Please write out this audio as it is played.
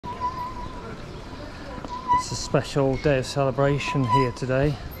It's a special day of celebration here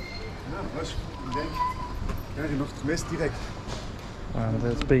today. And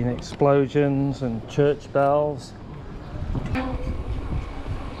there's been explosions and church bells.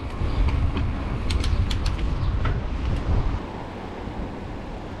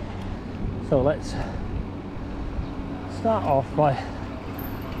 So let's start off by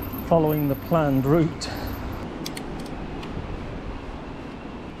following the planned route.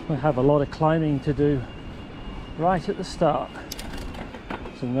 We have a lot of climbing to do right at the start,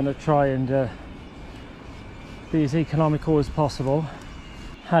 so I'm going to try and be as economical as possible.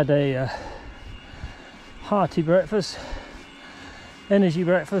 Had a hearty breakfast, energy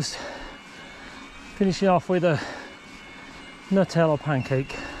breakfast, finishing off with a Nutella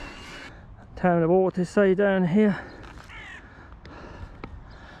pancake. Town of Ortisei down here.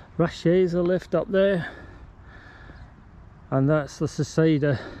 Rachet's a lift up there, and that's the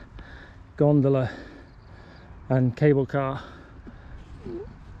Sassolungo gondola and cable car.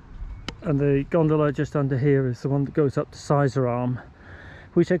 And the gondola just under here is the one that goes up to Sizeram,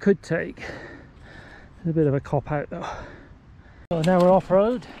 which I could take. It's a bit of a cop out though. So now we're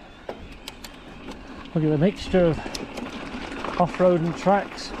off-road. Look at the mixture of off-road and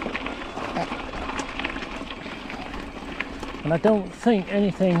tracks. And I don't think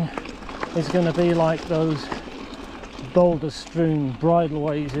anything is going to be like those boulder-strewn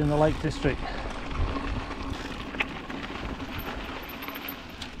bridleways in the Lake District.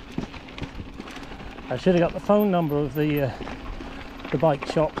 I should have got the phone number of the bike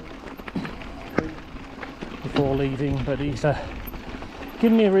shop before leaving, but he's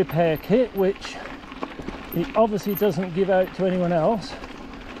given me a repair kit, which he obviously doesn't give out to anyone else.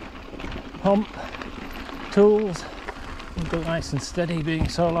 Pump, tools. Go nice and steady being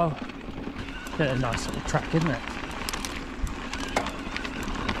solo. Yeah, a nice little track, isn't it?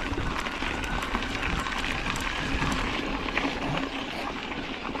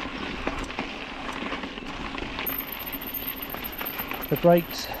 The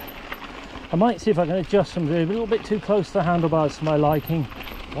brakes, I might see if I can adjust them. They're a little bit too close to the handlebars for my liking.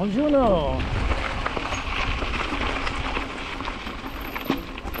 Buongiorno!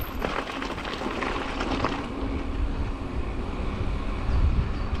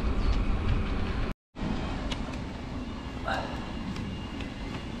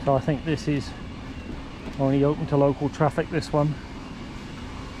 So I think this is only open to local traffic, this one.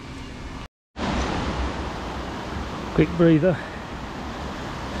 Quick breather.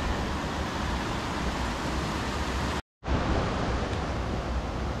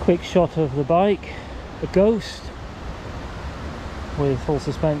 Quick shot of the bike, a Ghost with full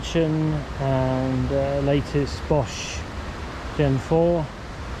suspension and latest Bosch Gen 4.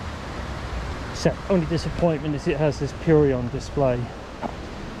 Except only disappointment is it has this Purion display,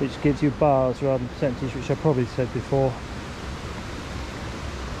 which gives you bars rather than percentage, which I probably said before.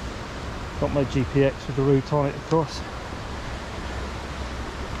 Got my GPX with the route on it, of course.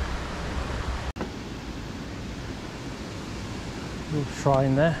 Little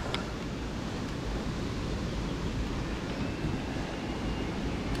shrine there.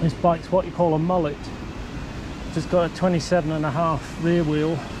 This bike's what you call a mullet. It's got a 27.5 rear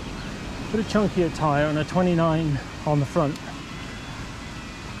wheel, a bit of chunkier tyre and a 29 on the front.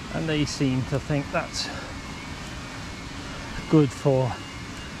 And they seem to think that's good for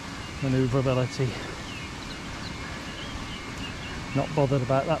manoeuvrability. Not bothered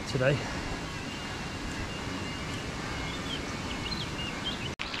about that today.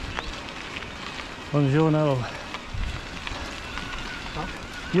 Buongiorno. Huh?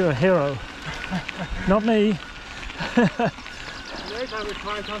 You're a hero. Not me. Yes, I would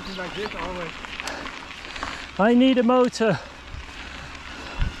try something like this always. I need a motor.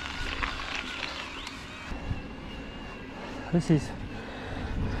 This is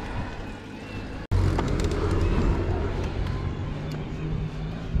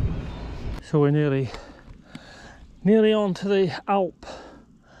so we're nearly on to the Alp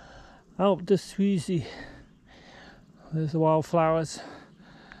Di Siusi. There's the wildflowers,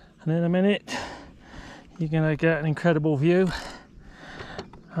 and in a minute you're going to get an incredible view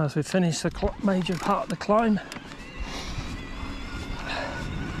as we finish the major part of the climb.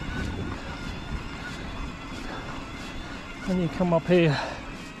 And you come up here,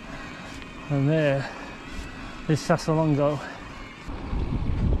 and there is Sassolungo.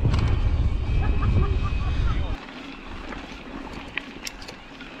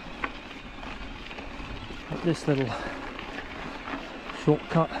 This little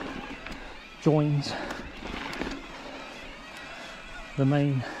shortcut joins the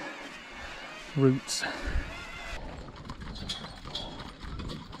main routes.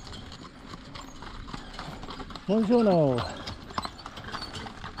 Buongiorno.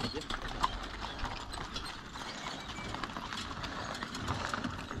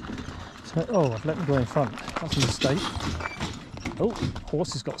 So, oh, I've let me go in front. That's a mistake. Oh,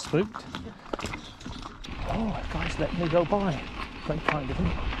 horse has got spooked. Oh, guy's letting me go by. Very kind of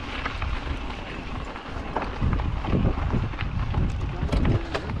him.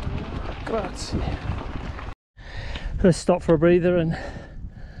 Grazie. Let's stop for a breather and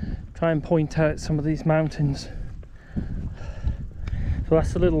try and point out some of these mountains. So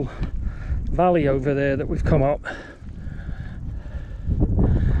that's the little valley over there that we've come up.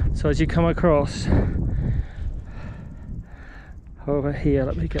 So as you come across over here,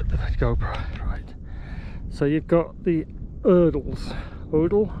 let me get the GoPro right. So you've got the Erdels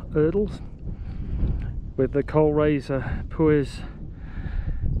with the Col Rodella Puis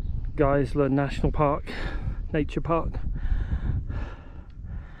Geisler National Park, Nature Park,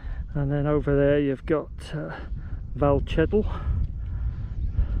 and then over there you've got Val Duron.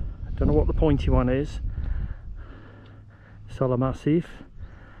 I don't know what the pointy one is. Massif.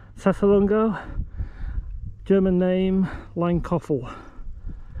 Sassolungo, German name Langkoffel,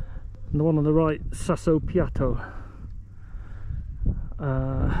 and the one on the right Sasso Piatto.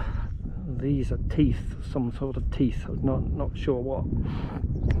 These are teeth, some sort of teeth, I'm not sure what.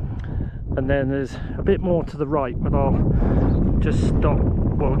 And then there's a bit more to the right, but I'll just stop,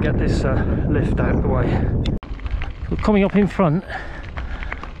 well, get this lift out of the way. So coming up in front,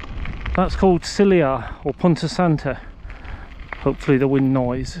 that's called Cilia or Punta Santa. Hopefully the wind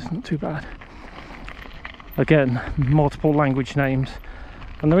noise isn't too bad. Again, multiple language names.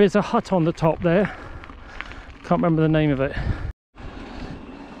 And there is a hut on the top there. Can't remember the name of it.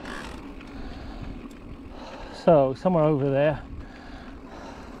 So, somewhere over there,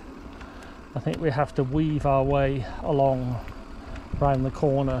 I think we have to weave our way along round the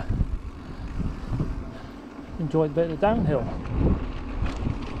corner. Enjoy a bit of downhill.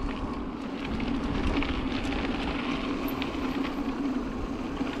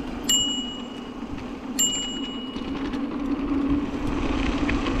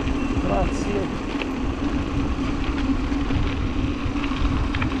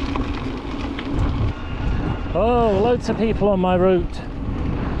 Oh, loads of people on my route.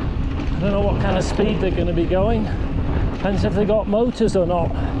 I don't know what kind of speed they're going to be going. Depends if they got motors or not.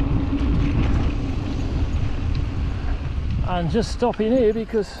 And just stopping here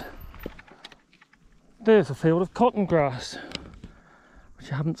because there's a field of cotton grass,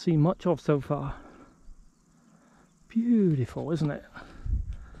 which I haven't seen much of so far. Beautiful, isn't it?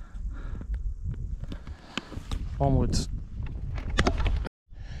 Onwards.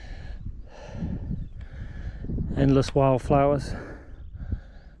 Endless wildflowers,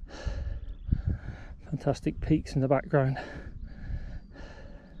 fantastic peaks in the background.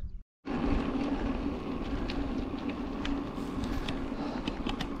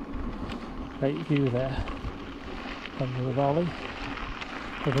 Great view there over the valley,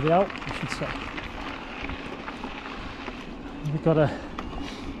 over the Alp, I should say. We've got a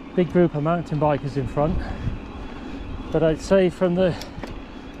big group of mountain bikers in front, but I'd say from the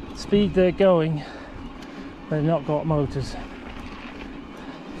speed they're going, they've not got motors,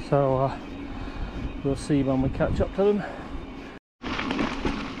 so we'll see when we catch up to them.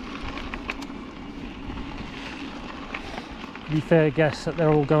 To be fair, guess that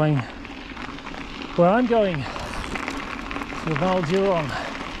they're all going where I'm going, to Val Duron.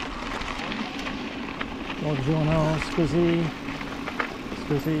 Buongiorno, scusi,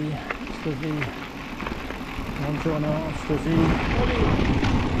 buongiorno, scusi.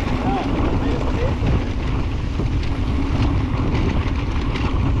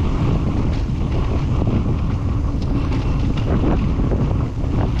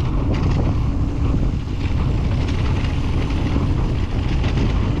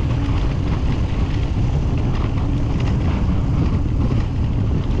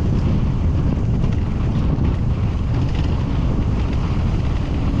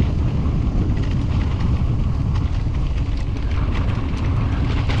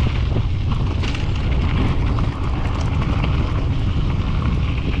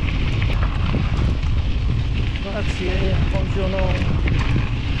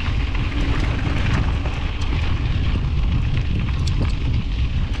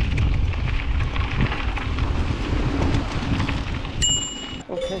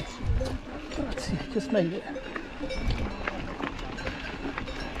 Okay, grazie, just made it.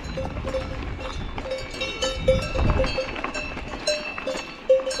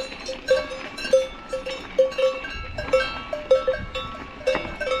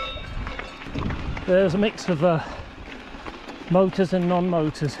 There's a mix of motors and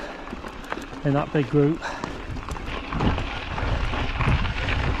non-motors in that big group.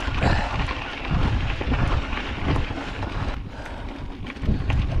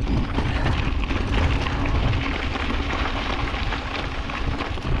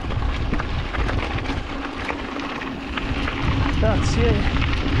 Grazie.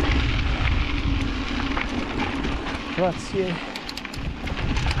 Grazie.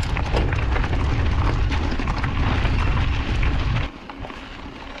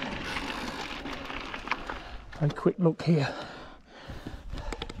 A quick look here.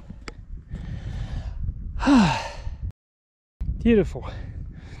 Beautiful.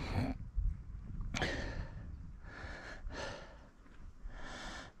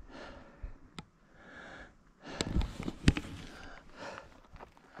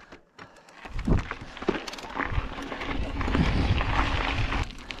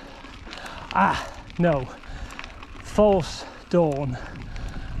 Ah, no, false dawn.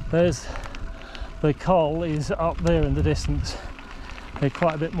 There's the Col is up there in the distance. There's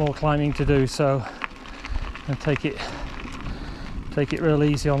quite a bit more climbing to do, so and take it real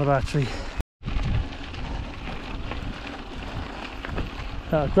easy on the battery.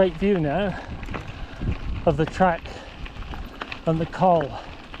 Great view now of the track and the Col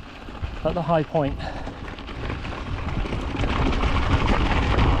at the high point.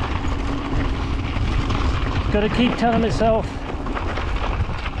 Got to keep telling myself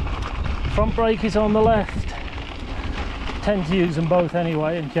front brake is on the left. Tend to use them both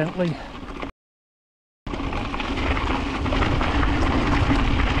anyway, and gently.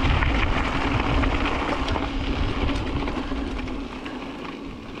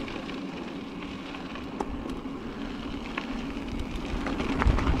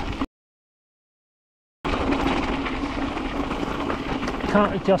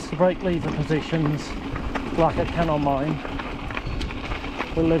 Can't adjust the brake lever positions like I can on mine.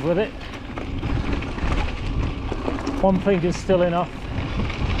 We'll live with it. One finger's still enough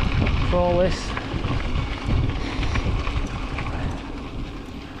for all this.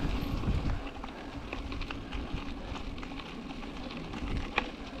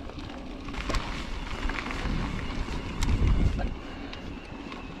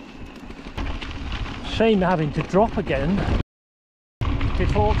 Shame having to drop again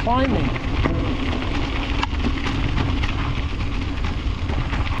before climbing.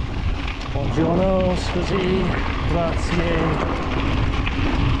 Buongiorno, scusi, grazie.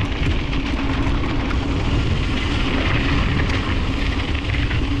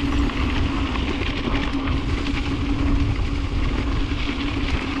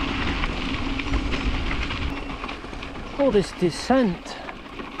 All this descent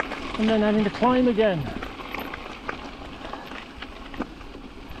and then having to climb again.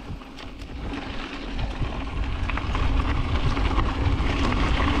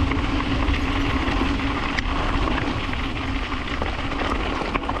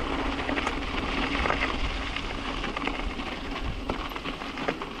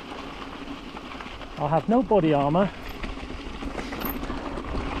 I have no body armour.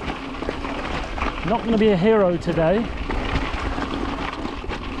 Not going to be a hero today.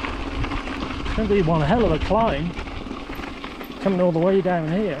 It's going to be one hell of a climb, coming all the way down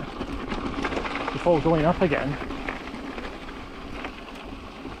here before going up again.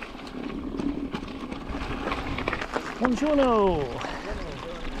 Buongiorno!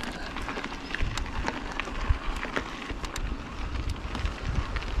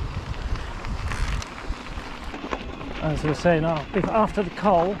 As I was saying, after the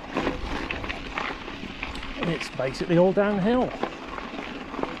Col, it's basically all downhill.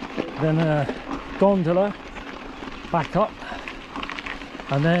 Then a gondola back up,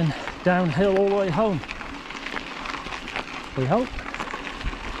 and then downhill all the way home. We hope.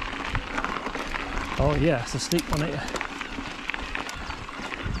 Oh yeah, it's a steep one here.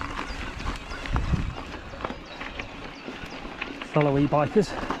 Fellow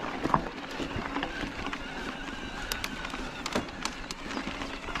e-bikers.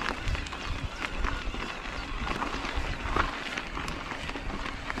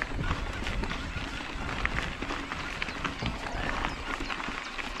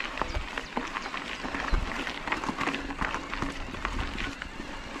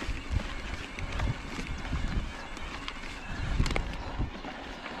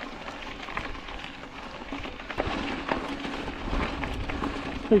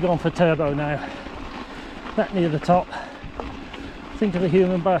 We've gone for turbo now. That near the top. Think of the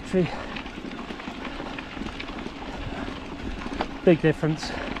human battery. Big difference.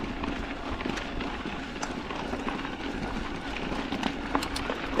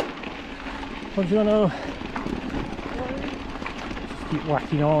 Buongiorno. Just keep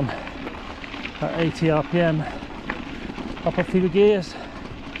whacking on at 80 RPM. Up a few gears.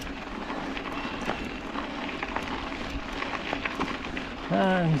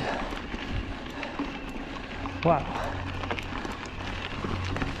 And wow,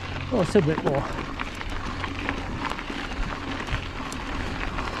 oh, it's a bit more.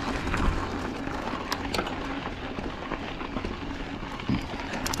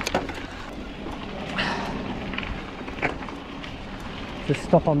 Just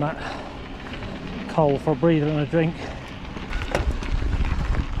stop on that col for a breather and a drink.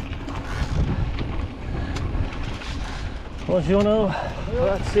 Buongiorno,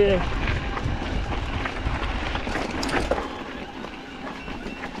 grazie.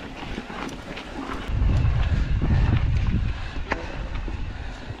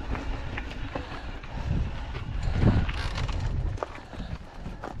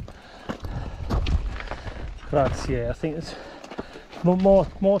 Grazie. I think there's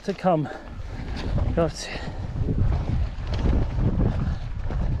more to come. Grazie.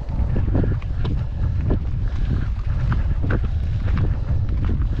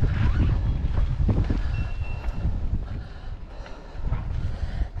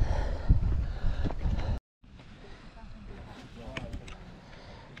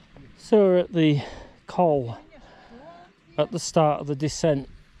 So we're at the col at the start of the descent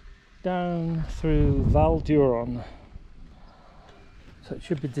down through Val Duron. So it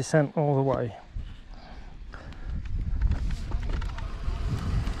should be descent all the way.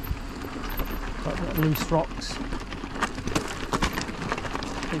 Got a bit of loose rocks.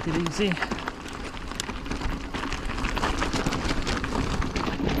 Take it easy.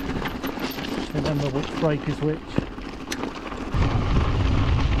 Remember which brake is which.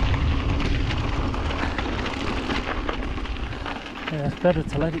 Yeah, it's better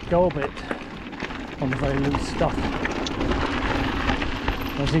to let it go a bit on the very loose stuff.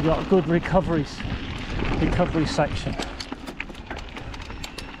 As you've got a good recovery section.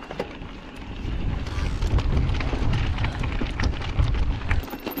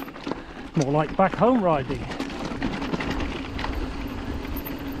 More like back home riding.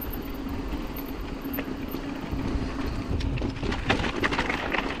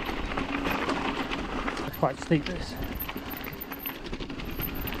 It's quite steep this.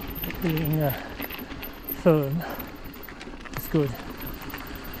 Being firm, it's good.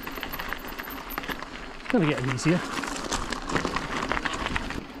 It's going to get easier.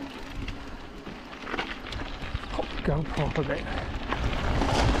 Pop the GoPro up a bit.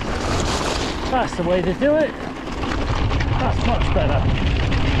 That's the way to do it. That's much better.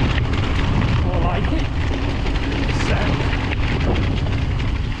 More like it. Sound.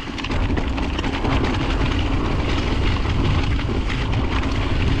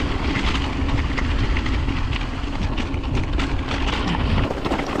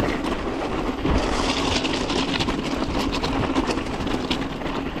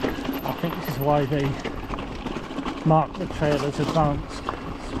 Why they mark the trail as advanced.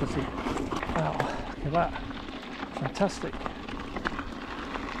 Wow, look at that. Fantastic.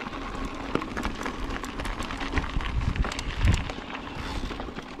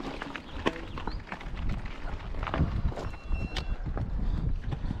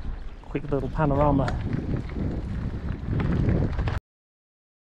 Quick little panorama.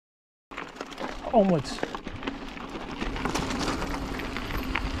 Onwards.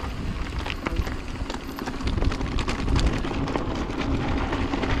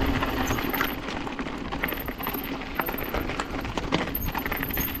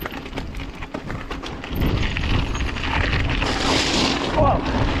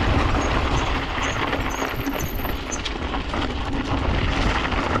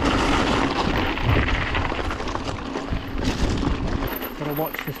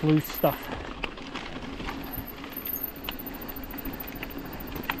 Watch this loose stuff.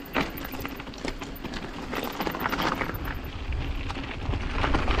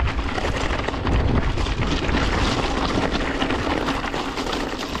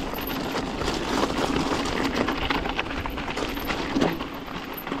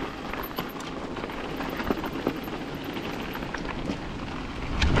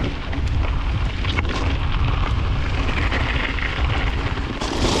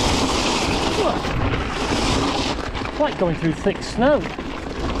 Like going through thick snow.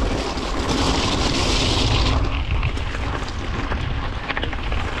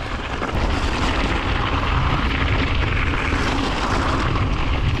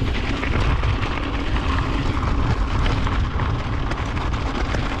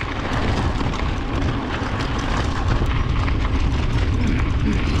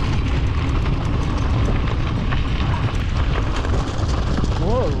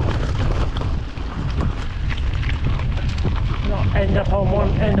 End up on one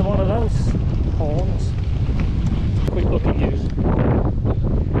end of one of those horns. Quick look at you.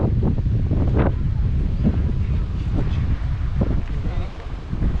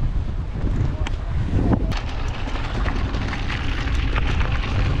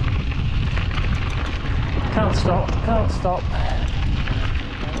 Can't stop, can't stop.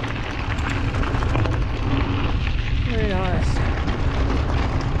 Very nice.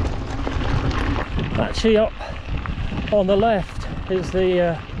 Actually, up on the left is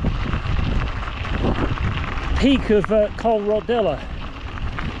the peak of Col Rodella,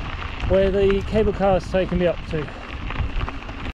 where the cable car has taken me up to.